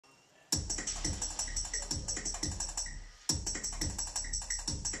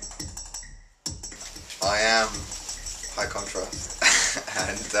I am high contrast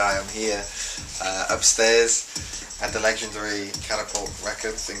and I am here upstairs at the legendary Catapult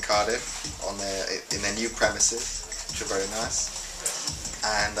Records in Cardiff in their new premises, which are very nice.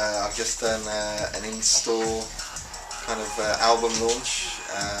 And I've just done an in-store kind of album launch,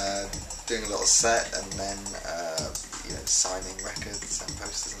 doing a little set, and then signing records and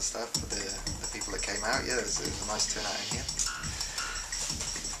posters and stuff for the people that came out. Yeah, it was a nice turnout in here.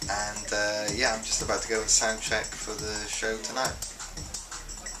 And yeah, I'm just about to go and sound check for the show tonight.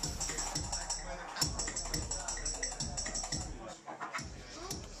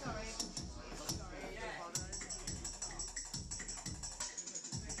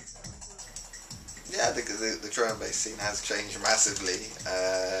 Yeah, the drum and bass scene has changed massively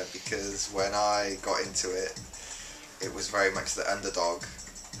because when I got into it, it was very much the underdog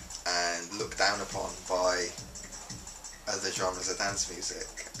and looked down upon by other genres of dance music.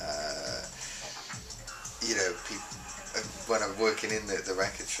 When I'm working in the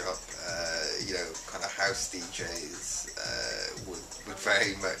record shop, kind of house DJs would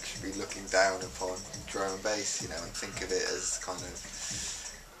very much be looking down upon drum and bass, and think of it as kind of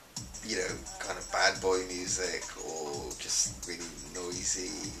bad boy music or just really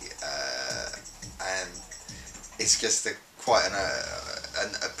noisy, and it's just quite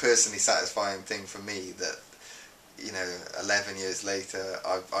a personally satisfying thing for me that 11 years later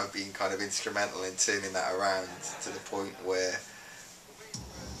I've been kind of instrumental in turning that around to the point where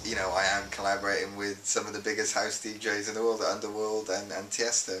I am collaborating with some of the biggest house DJs in the world, Underworld and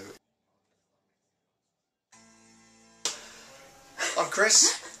Tiesto. I'm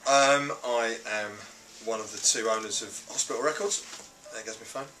Chris. I am one of the two owners of Hospital Records. There goes my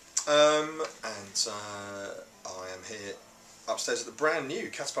phone. And I am here upstairs at the brand new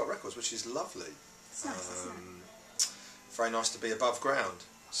Catapult Records, which is lovely. It's nice, isn't it? Very nice to be above ground,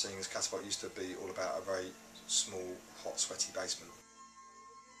 seeing as Catapult used to be all about a very small, hot, sweaty basement.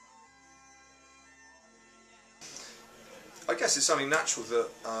 I guess it's only natural that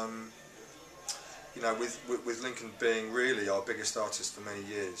with Lincoln being really our biggest artist for many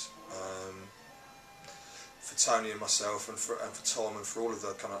years, for Tony and myself and for Tom and for all of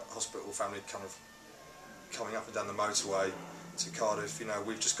the kind of hospital family kind of coming up and down the motorway to Cardiff,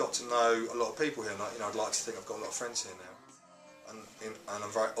 we've just got to know a lot of people here, and I'd like to think I've got a lot of friends here now, and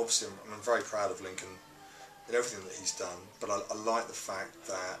I'm very proud of Lincoln in everything that he's done, but I like the fact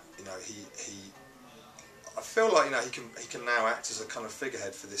that I feel like he can now act as a kind of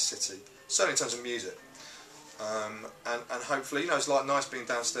figurehead for this city, certainly in terms of music, and hopefully it's like nice being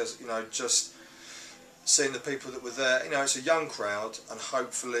downstairs, just seeing the people that were there. It's a young crowd, and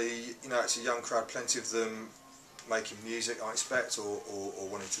hopefully it's a young crowd, plenty of them making music, I expect, or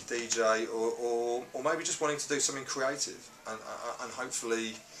wanting to DJ, or maybe just wanting to do something creative, and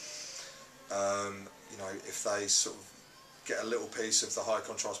hopefully if they sort of get a little piece of the high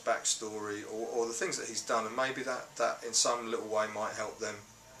contrast backstory or the things that he's done, and maybe that in some little way might help them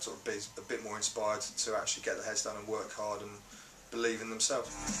sort of be a bit more inspired to actually get their heads down and work hard and believe in themselves.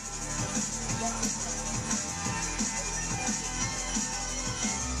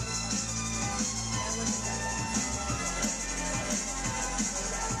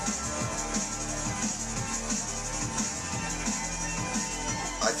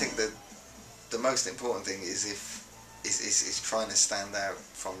 I think that the most important thing is trying to stand out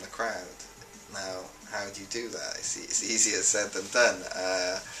from the crowd. Now, how do you do that? It's easier said than done.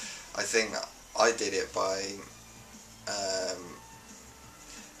 I think I did it by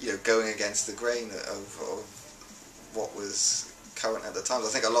going against the grain of what was current at the time. I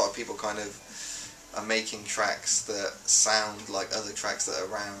think a lot of people kind of are making tracks that sound like other tracks that are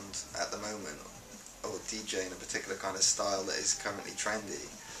around at the moment, or DJing a particular kind of style that is currently trendy.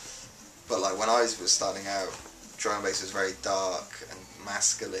 But like when I was starting out, drum and bass was very dark and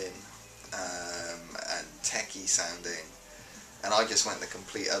masculine and techie sounding, and I just went the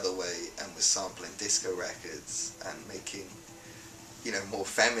complete other way and was sampling disco records and making more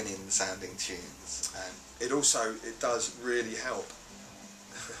feminine sounding tunes. And it does really help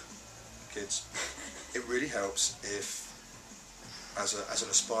kids. It really helps if as an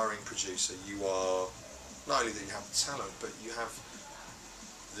aspiring producer you are not only that you have the talent, but you have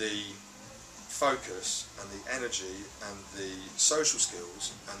the focus and the energy and the social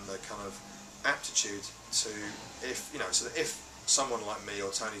skills and the kind of aptitude to, so that if someone like me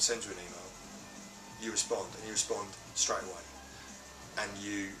or Tony sends you an email, you respond, and you respond straight away, and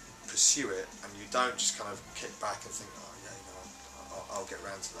you pursue it, and you don't just kind of kick back and think, oh yeah, I'll get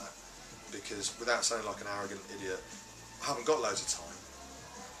round to that, because without sounding like an arrogant idiot, I haven't got loads of time.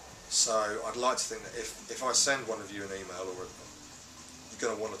 So I'd like to think that if I send one of you an email, you're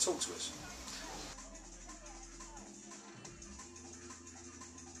going to want to talk to us.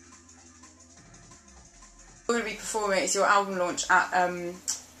 You're going to be performing, it's your album launch at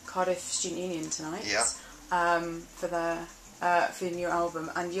Cardiff Student Union tonight. Yeah. For your new album,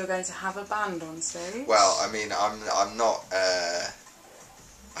 and you're going to have a band on stage. Well, I mean, I'm not. I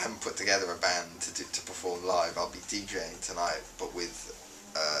haven't put together a band to perform live. I'll be DJing tonight, but with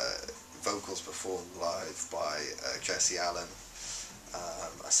vocals performed live by Jesse Allen,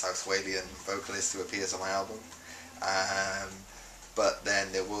 a South Walian vocalist who appears on my album. But then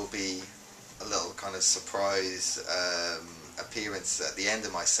there will be a little kind of surprise appearance at the end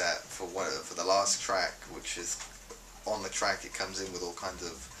of my set for the last track, which is on the track. It comes in with all kinds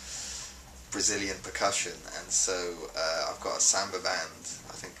of Brazilian percussion, and so I've got a samba band,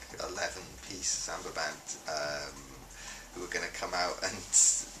 I think 11-piece samba band, who are going to come out and,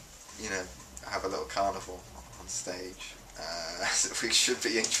 you know, have a little carnival on stage, which should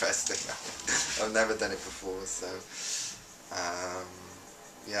be interesting. I've never done it before, so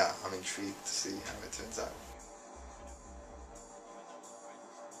yeah, I'm intrigued to see how it turns out.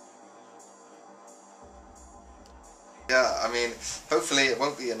 Yeah, I mean, hopefully it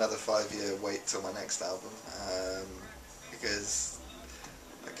won't be another 5-year wait till my next album, because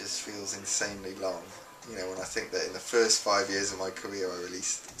it just feels insanely long. You know, when I think that in the first 5 years of my career I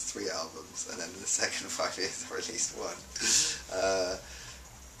released 3 albums, and then in the second 5 years I released 1.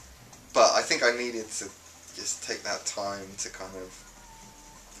 But I think I needed to just take that time to kind of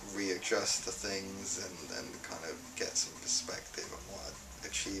readjust to things and kind of get some perspective on what I've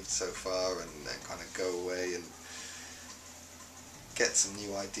achieved so far, and then kind of go away and get some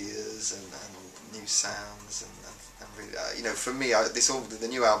new ideas and new sounds and really, you know, for me, the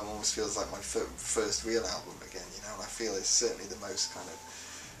new album almost feels like my first real album again, you know, and I feel it's certainly the most kind of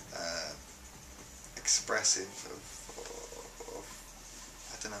expressive of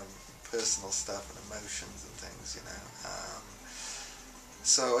I don't know, personal stuff and emotions and things, you know.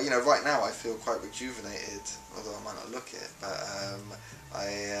 So, you know, right now I feel quite rejuvenated, although I might not look it, but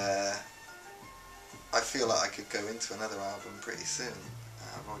I feel like I could go into another album pretty soon.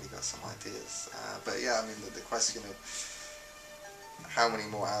 I've already got some ideas. But yeah, I mean, the question of how many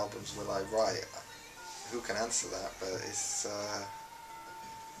more albums will I write, who can answer that? But it's,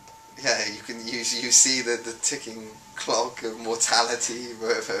 yeah, you see the ticking clock of mortality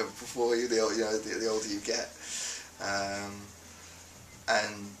before you, the older you get.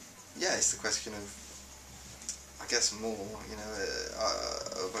 And yeah, it's the question of, I guess, more, you know,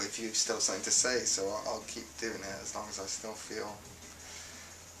 if you still have something to say, so I'll keep doing it as long as I still feel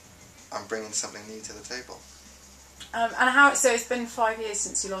I'm bringing something new to the table. So it's been 5 years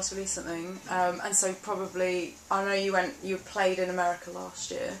since you last released something, and so probably, I know you played in America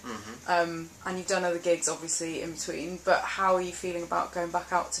last year, and you've done other gigs obviously in between, but how are you feeling about going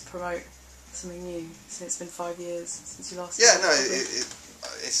back out to promote something new, since it's been 5 years since you last released something?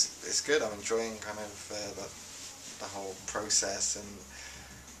 It's good. I'm enjoying kind of the whole process, and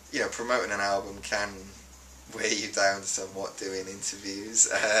you know, promoting an album can weigh you down somewhat, doing interviews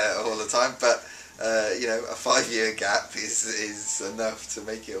all the time, but you know, a 5-year gap is enough to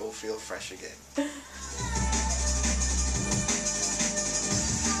make it all feel fresh again.